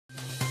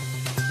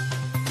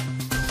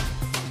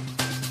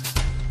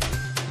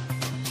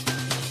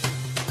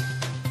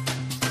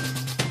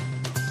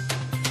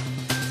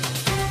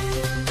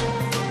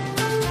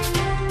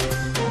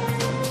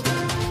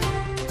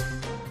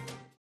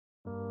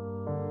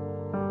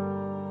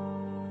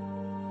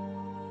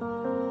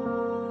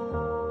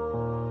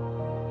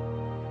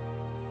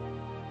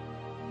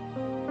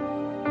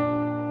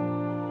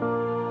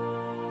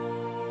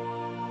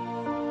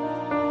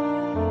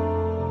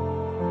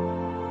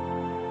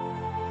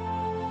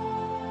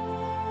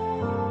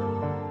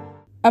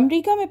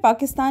America में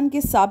पाकिस्तान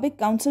के साबिक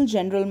काउंसिल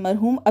जनरल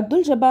मरहूम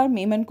अब्दुल जब्बार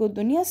मेमन को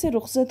दुनिया से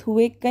रुखसत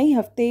हुए कई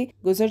हफ्ते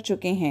गुजर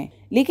चुके हैं,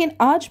 लेकिन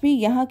आज भी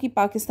यहाँ की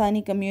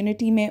पाकिस्तानी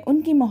कम्युनिटी में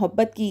उनकी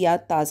मोहब्बत की याद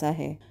ताज़ा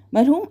है।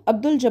 मरहूम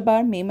अब्दुल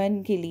जब्बार मेमन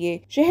के लिए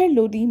शहर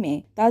लोधी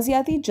में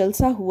ताज़ियाती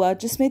जलसा हुआ,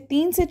 जिसमें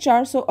 300 से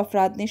 400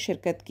 अफराद ने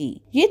शिरकत की।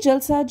 ये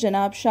जलसा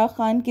जनाब शाह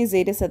खान के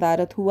ज़ेर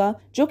सदारत हुआ,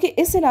 जो कि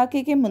इस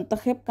इलाके के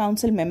मुंतखब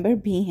काउंसिल मेंबर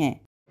भी हैं।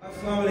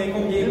 अस्सलाम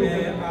वालेकुम जी,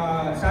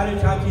 मैं सारे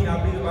साथी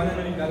अपनी ज़बान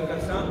में गल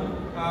करसा।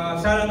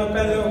 सारा तो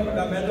पहले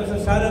मैं तो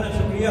सारा ने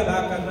शुक्रिया अदा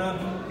करना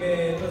कि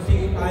तुसी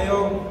आयो,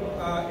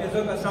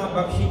 इज्जत असा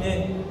बख्शी ने।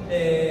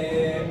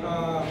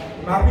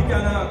 माफ़ी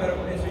चाहना अगर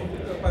इस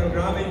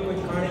प्रोग्राम में कुछ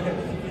खाने का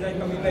किसी चीज़ की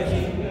कमी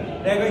पेशी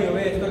रह गई हो,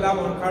 इसके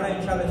अलावा हम खाना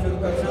इंशाल्लाह शुरू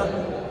करसा।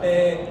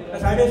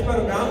 साढ़े इस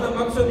प्रोग्राम का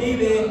मकसद ये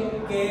है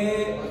कि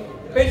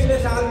पिछले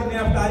साल भी मैं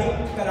अफ्तारी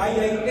कराई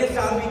है, इस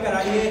साल भी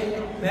कराई है।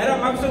 मेरा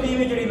मकसद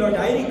ये जी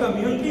लोटाई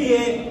कम्यूनिटी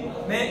है,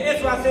 मैं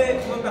इस वास्ते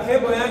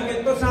मुंतखब होया कि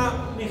तुसा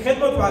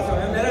खिदमत वास्ते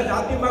होया। मेरा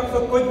जाती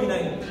मकसद कुछ भी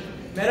नहीं।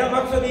 मेरा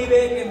मकसद ये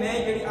है कि मैं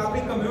जी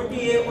अपनी कम्यूनिटी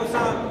है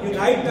उसा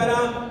यूनाइट करा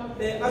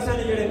ते असा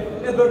ने जेडे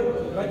इधर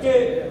बच्चे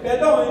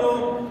पैदा हुए हो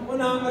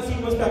उन्हें असी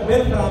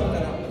मुस्तकबिल फराहम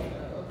करा।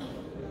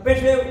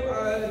 पिछले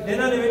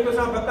दिनों में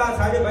तुसा पता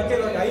साढ़े बच्चे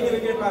लोटाई ने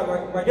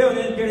बड़े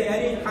होने जेडे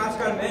एरिया,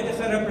 खासकर मैं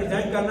जिस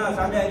रिप्रेजेंट करना,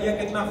 साढ़ा एरिया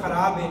कितना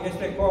खराब है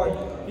डिस्ट्रिक्ट कोर्ट,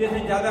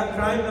 जिसमें ज़्यादा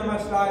क्राइम का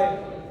मसला है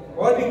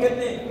और भी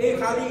कितने ये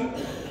खाली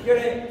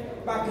जेडे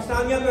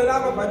पाकिस्तानियों के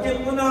अलावा बच्चे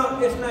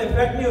उन्हें इसना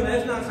इफेक्ट नहीं होना,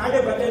 इसना साढ़े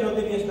बच्चे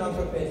होते भी इसना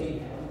सुनते सी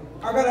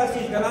अगर असी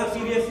इस गल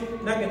सीरियस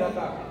न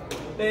कहता।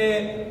 तो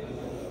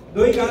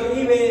दुई गल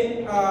ये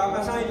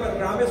असा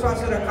प्रोग्राम इस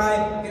वास्ते रखा है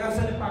कि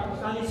असा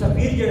पाकिस्तानी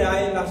सफीर जोड़ा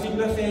है लॉस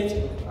एंजलिस से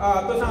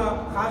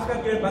खासकर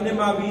जो बंदे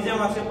मां वीज़ा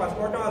वास्ते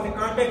पासपोर्टा वास्ते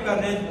कॉन्टेक्ट कर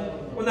रहे हैं,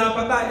 उन्हें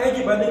पता है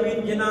जी बंदे भी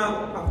जिन्हें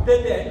हफ्ते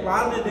के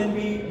इतवार के दिन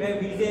भी मैं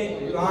वीज़े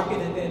ला के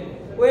देते हैं।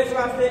 वो इस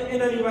वास्ते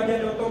इन्होंने वजह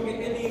जो तो कि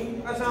इन्हीं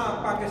असा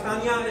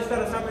पाकिस्तानियां इस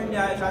तरह समझ में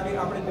आए साढ़े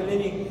अपने दिल्ली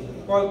की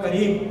कोल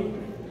करीब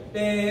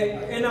ते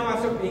इन्होंने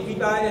वास्ते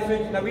किया। इस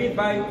नवीद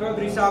भाई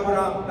चौधरी साहब और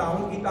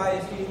ताउन किया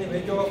इस चीज़ ने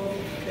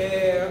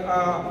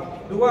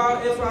दुआ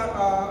इस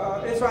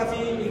वास्ते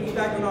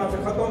किया कि उन्होंने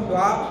खत्म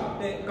दुआ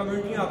ते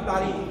कम्यूनिटी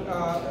अफ्तारी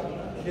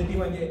दी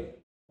वजे।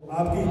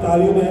 आपकी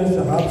तालीम है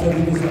शहाब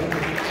सदी की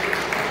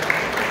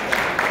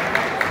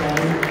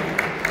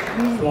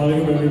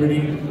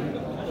everybody.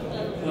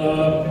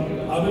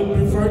 I will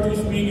prefer to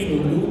speak in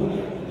Urdu,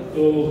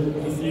 तो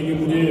इसलिए कि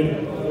मुझे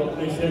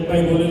अपने शेख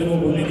भाई बोले थे वो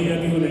बोलने नहीं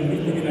आती वो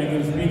लैंग्वेज, लेकिन I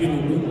can speak in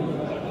Urdu.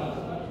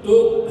 तो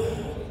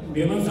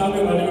मेमन साहब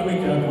के बारे में मैं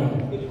क्या कहूँ।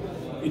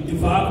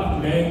 इत्तिफाक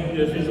मैं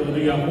जैसे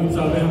चौधरी याकूब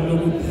साहब हैं, हम लोग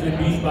पिछले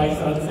 20-22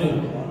 साल से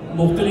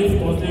मुख्तलिफ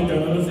काउंसिलिंग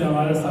जनरलों से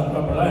हमारा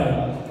सबका पड़ा है,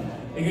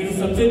 लेकिन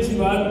सबसे अच्छी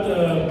बात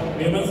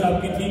मेमन साहब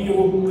की थी कि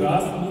वो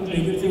ग्रास रूट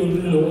लेवल से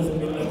उन्होंने लोगों से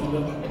मिलना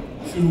जुलना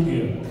शुरू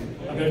किया।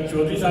 अगर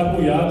चौधरी साहब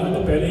को याद हो तो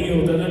पहले ये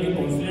होता था कि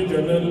काउंसिलर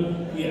जनरल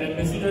या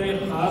एम्बेसडर एक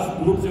खास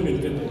ग्रुप से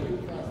मिलते थे,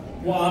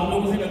 वो आम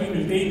लोगों से कभी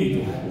मिलते ही नहीं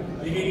थे।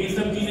 लेकिन ये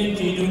सब चीज़ें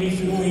चेंज होनी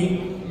शुरू हुई।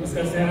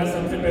 उसका शहर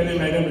सबसे पहले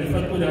मैडम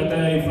रिफत को जाता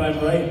है इफ आई एम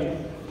राइट,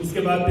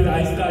 उसके बाद फिर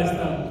आहिस्ता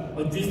आहिस्ता,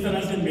 और जिस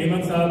तरह से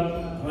मेमन साहब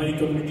हमारी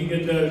कम्युनिटी के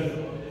अंदर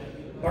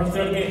बढ़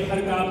चढ़ के हर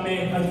काम में,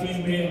 हर चीज़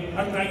में,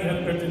 हर तरह की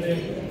हेल्प करते थे,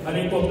 हर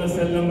एक को अपना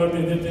सेल नंबर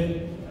देते थे।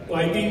 तो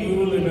I think you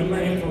will remember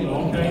him for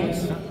long time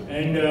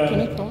and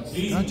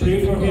please pray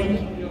for him,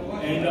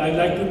 and I'd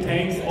like to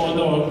thank all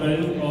the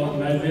organizers who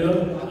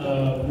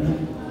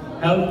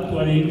helped to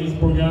arrange this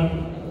program.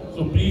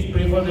 So please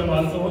pray for them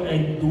also,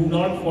 and do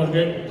not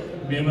forget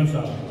Memon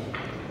साहब।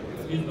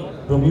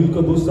 रमील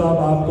कबूस साहब,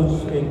 आप कुछ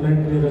 1 minute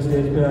के लिए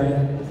stage पे आए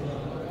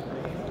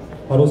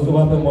और उसके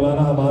बाद फिर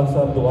मौलाना हमाद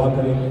साहब दुआ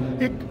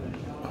करेंगे।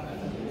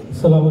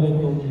 अस्सलाम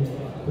वालेकुम,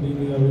 गुड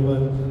इवनिंग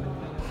एवरीवन।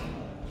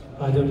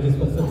 आज हम जिस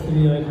मकसद के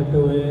लिए यहाँ इकट्ठे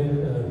हुए हैं,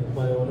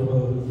 my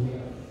honourable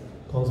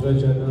councillor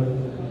general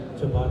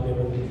Jabbar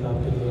Memon साहब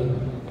के लिए,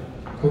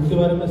 उनके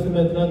बारे में सिर्फ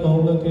मैं इतना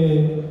कहूँगा कि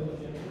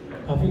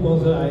काफ़ी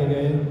काउंसिलर आए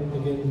गए,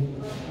 लेकिन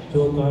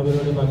जो काम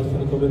इन्होंने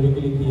पाकिस्तानी कम्युनिटी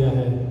के लिए किया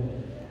है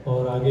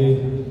और आगे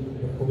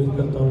उम्मीद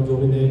करता हूँ जो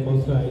भी नए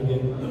काउंसिलर आएंगे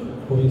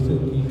वो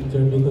इसकी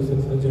जर्नी को,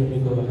 सक्सेस जर्नी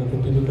को आगे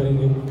कंटिन्यू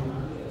करेंगे।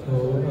 तो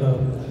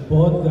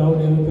बहुत ग्राउंड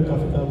लेवल पे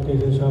काफ़ी काम किए,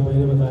 जैसे शाह भाई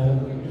ने बताया,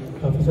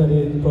 काफ़ी सारे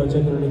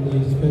प्रोजेक्ट उन्होंने किए,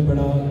 जिसमें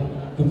बड़ा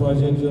जो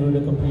प्रोजेक्ट जो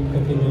उन्होंने कंप्लीट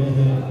करके गए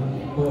हैं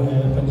वो है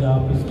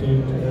Punjab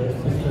state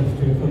sister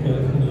state for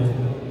California.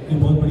 ये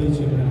बहुत बड़ी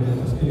अचीवमेंट है,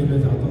 जिसके लिए मैं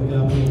चाहता हूँ कि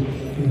आप लोग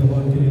इस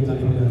जबान के लिए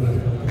तालीम करना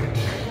चाहते हैं।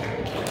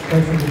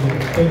 बहुत शुक्रिया,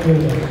 थैंक यू।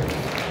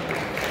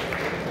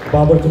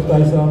 बाबर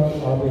चुगताई साहब,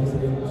 आप एक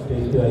सेकेंड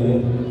स्टेज पे आइए।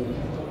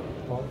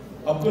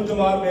 अब्दुल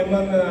जब्बार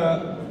मेमन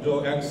जो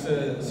एक्स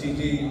CG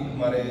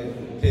हमारे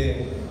थे,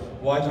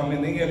 वो आज हमें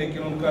नहीं है,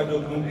 लेकिन उनका जो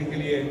कम्युनिटी के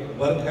लिए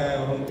वर्क है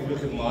और उनकी जो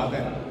खिदमात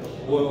हैं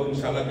वो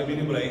इंशाल्लाह कभी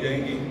नहीं बुलाई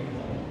जाएंगी।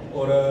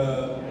 और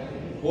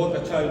बहुत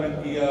अच्छा इवेंट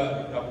किया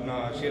अपना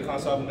शेख खान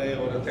साहब ने,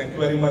 और thank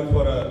you very much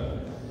for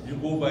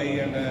यूकूब भाई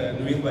एंड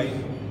नवीद भाई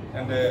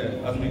एंड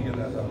आजमी के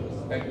साहब।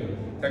 Thank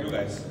you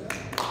guys.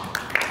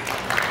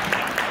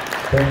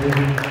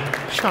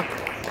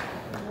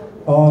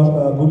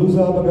 और गुलू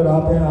साहब अगर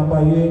आप हैं आप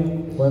आइए,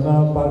 वरना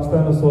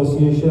पाकिस्तान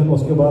एसोसिएशन,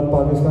 उसके बाद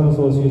पाकिस्तान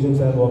एसोसिएशन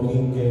सैन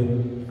वॉकिंग के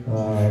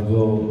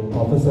जो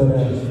ऑफिसर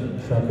हैं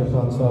शाकिर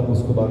खान साहब,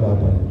 उसके बाद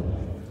आप आए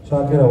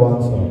शाकिर अवान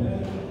साहब।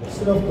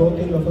 सिर्फ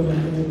 2-3 लफ्ज़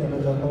उनके लिए कहना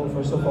चाहता हूँ।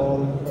 फर्स्ट ऑफ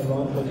ऑल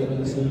अवान को जब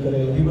रिसीव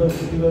करे, he was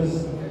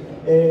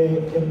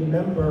a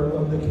member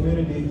of the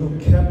community who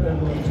kept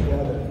everyone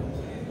together.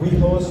 We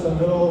host a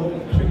little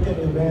cricket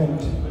event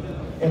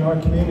in our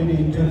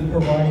community to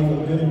provide a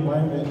good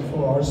environment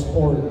for our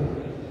sport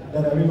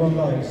that everyone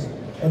loves.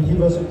 And he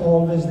was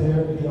always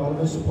there, he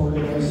always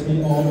supported us, he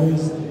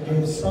always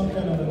gave some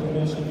kind of a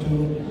donation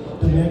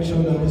to make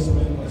sure that this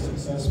event was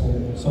successful.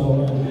 So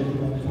I'm really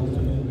thankful to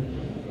him.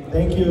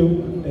 Thank you.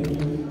 Thank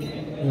you.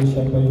 Thank you.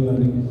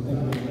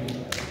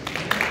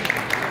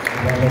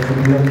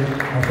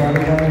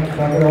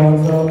 Shakir Awan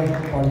साहब,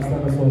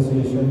 Pakistan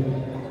association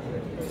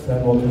San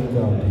walking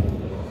का।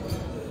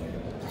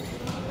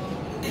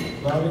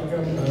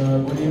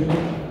 Good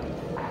evening.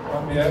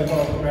 On behalf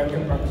of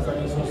American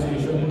Pakistani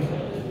Association,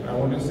 I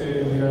want to say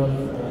we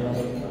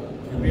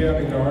pay our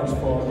regards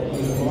for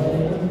Abdul Jabbar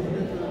Memon,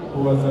 who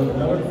was a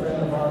beloved friend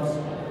of ours,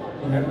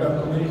 who helped our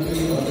community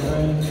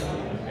organize,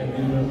 and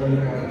we were very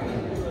proud of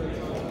him.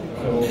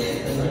 So,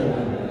 thank you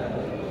everyone.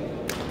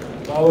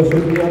 बहुत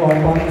शुक्रिया। और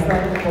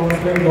Pakistan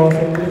council Los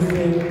Angeles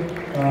से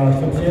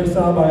शमशेर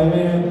साहब आए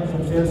हुए हैं।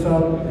 शमशेर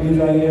साहब please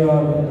आइए।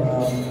 और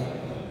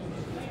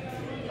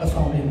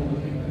अस्सलाम वालेकुम।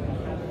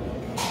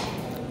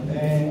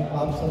 मैं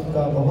आप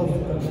सबका बहुत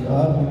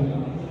शुक्रगुजार हूँ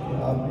कि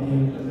आपने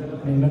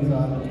मेमन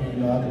साहब की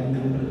याद रही।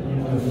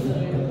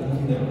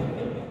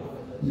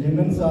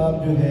 मेमन साहब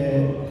जो है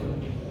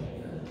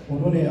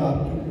उन्होंने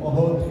आपकी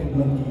बहुत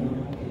खिदमत की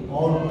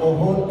और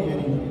बहुत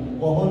केयरिंग की,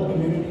 बहुत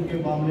कम्युनिटी के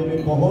मामले में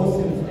बहुत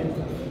सेंसिटिव,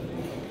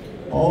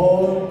 और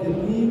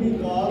जितनी भी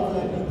कॉल्स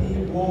आती थी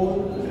वो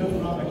सिर्फ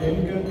ना अटेंड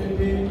करते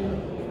थे,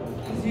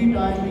 किसी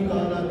टाइम भी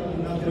कॉल आती थी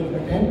ना सिर्फ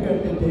अटेंड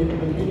करते थे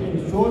बल्कि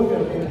इंश्योर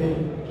करते थे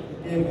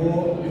कि वो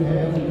जो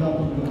है उनका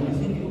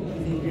किसी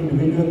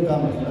इंडिविजुअल का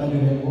मसला जो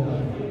है वो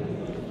हल।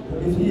 तो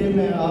इसलिए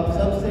मैं आप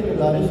सब से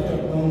गुजारिश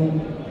करता हूँ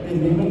कि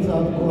मेमन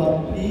साहब को आप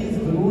प्लीज़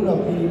ज़रूर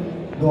अपनी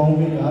दुआओं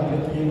में याद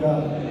रखिएगा।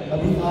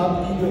 अभी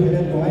आपकी जो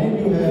है दुआएँ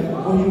जो है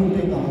वही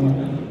उनके काम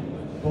हैं,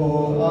 तो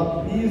आप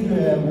प्लीज़ जो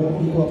है वो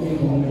उनको अपनी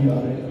दुआओं में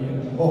याद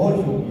रखिएगा। बहुत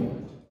शुक्रिया।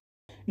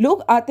 लोग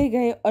आते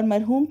गए और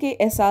मरहूम के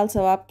एहसाल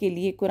सवाब के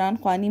लिए कुरान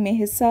ख्वानी में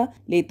हिस्सा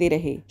लेते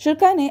रहे।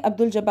 शुरका ने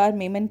अब्दुल जब्बार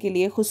मेमन के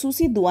लिए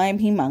खुसूसी दुआएं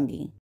भी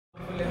मांगी।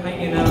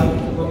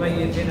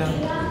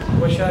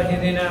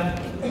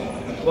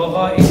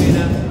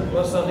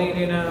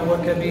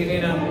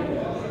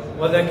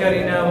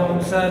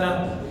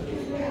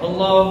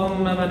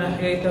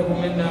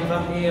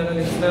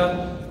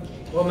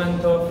 वमन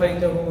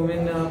तवफ़ैतहु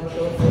मिन्ना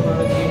फ़तवफ़्फ़हु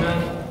अलल ईमान।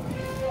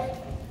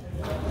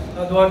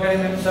 दुआ करें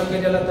हम सब के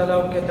अल्लाह ताला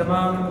उनके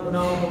तमाम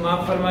गुनाहों को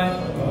माफ़ फरमाए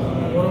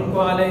और उनको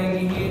आले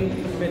इल्लीयीन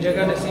में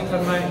जगह नसीब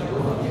फरमाए,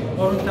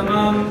 और उन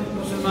तमाम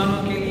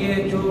मुसलमानों के लिए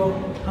जो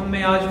हम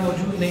में आज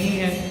मौजूद नहीं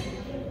हैं,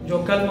 जो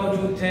कल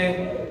मौजूद थे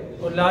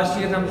और लास्ट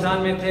ईयर रमज़ान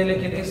में थे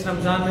लेकिन इस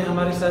रमज़ान में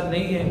हमारे साथ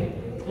नहीं हैं,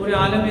 पूरे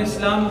आलम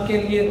इस्लाम के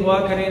लिए दुआ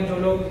करें। जो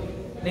लोग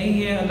नहीं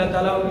है अल्लाह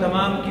ताला उन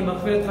तमाम की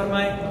मग़फ़िरत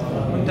फरमाए,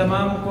 उन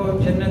तमाम को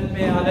जन्नत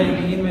में आला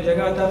इल्लीयीन में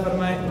जगह अता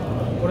फरमाए,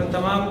 और उन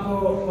तमाम को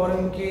और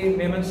उनकी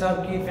मेमन साहब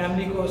की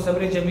फैमिली को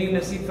सब्र जमील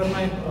नसीब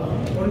फरमाए,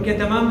 और उनके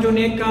तमाम जो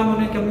नेक काम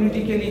उन्हें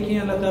कम्युनिटी के लिए किए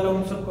अल्लाह ताला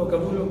उन सबको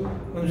कबूल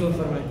मंजूर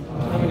फरमाए।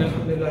 आमीन।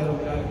 अल्हम्दुलिल्लाहि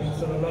रब्बिल आलमीन।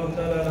 सल्लल्लाहु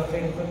तआला अला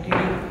खैरि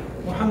खल्क़िही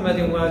मुहम्मद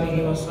व आलिहि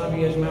व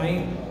अस्हाबिही अजमईन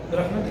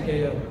बिरहमतिका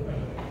या रब्बल।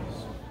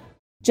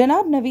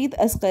 जनाब नवीद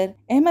असगर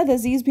अहमद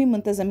अजीज़ भी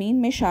मुंतज़मीन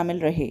में शामिल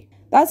रहे।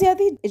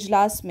 ताज़ियाती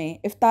इजलास में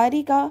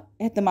इफ्तारी का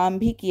एहतमाम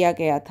भी किया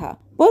गया था।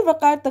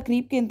 पुरवकार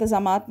तकरीब के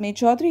इंतजामात में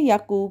चौधरी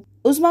याकूब,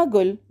 उज़मा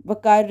गुल,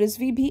 वकार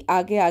रिजवी भी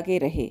आगे आगे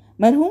रहे।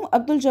 मरहूम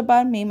अब्दुल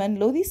जब्बार मेमन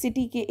लोधी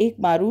सिटी के एक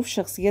मारूफ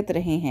शख्सियत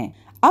रहे हैं।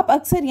 आप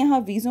अक्सर यहाँ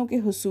वीज़ों के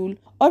हुसूल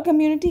और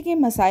कम्युनिटी के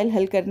मसाइल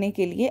हल करने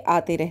के लिए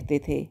आते रहते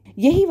थे।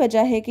 यही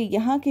वजह है कि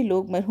यहाँ के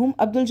लोग मरहूम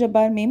अब्दुल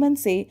जब्बार मेमन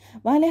से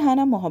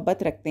वालेहाना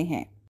मोहब्बत रखते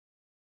हैं।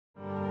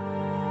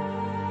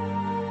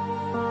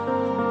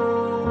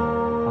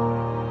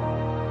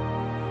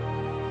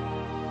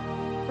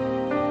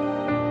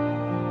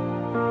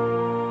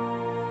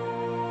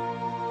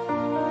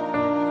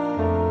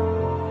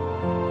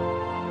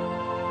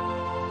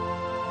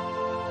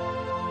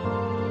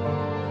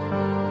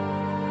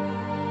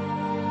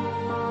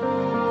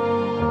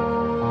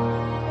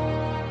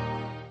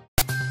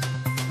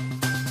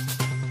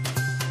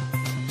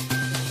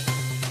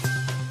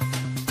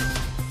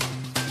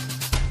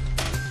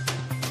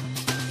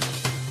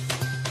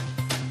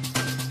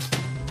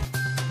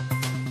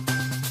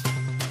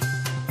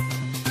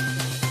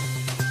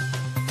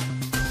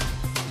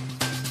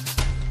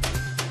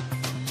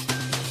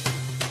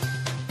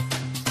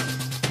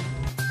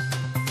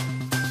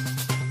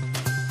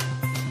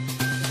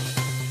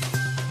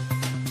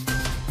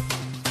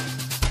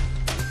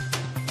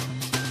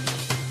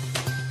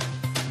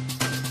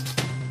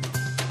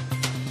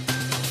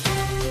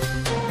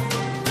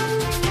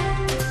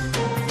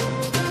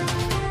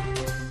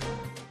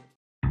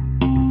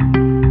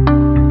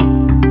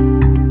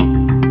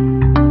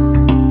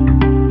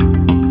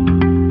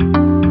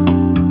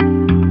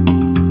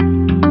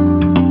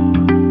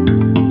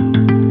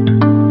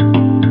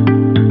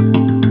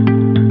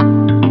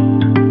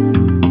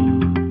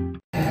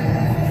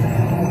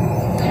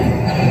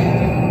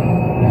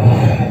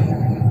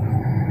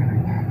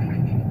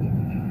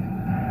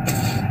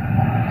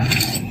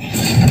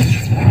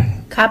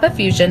 Caba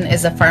Fusion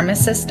is a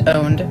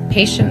pharmacist-owned,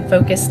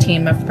 patient-focused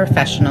team of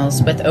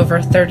professionals with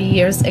over 30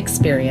 years'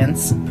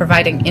 experience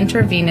providing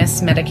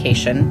intravenous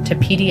medication to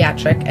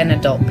pediatric and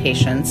adult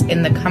patients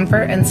in the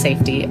comfort and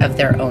safety of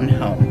their own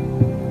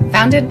home.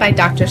 Founded by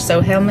Dr.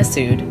 Sohail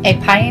Masood, a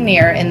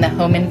pioneer in the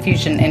home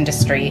infusion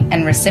industry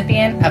and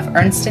recipient of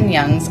Ernst &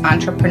 Young's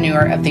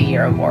Entrepreneur of the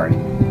Year Award,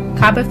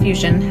 Caba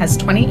Fusion has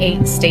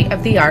 28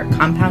 state-of-the-art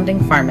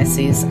compounding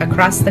pharmacies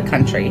across the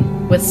country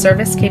with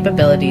service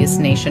capabilities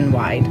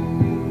nationwide.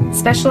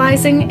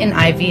 Specializing in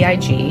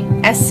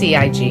IVIG,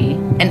 SCIG,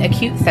 and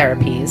acute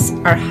therapies,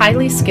 our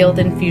highly skilled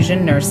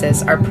infusion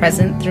nurses are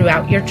present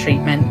throughout your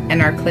treatment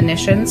and our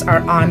clinicians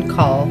are on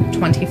call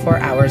 24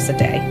 hours a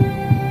day.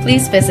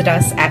 Please visit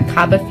us at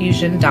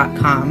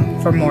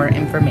cabafusion.com for more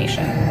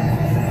information.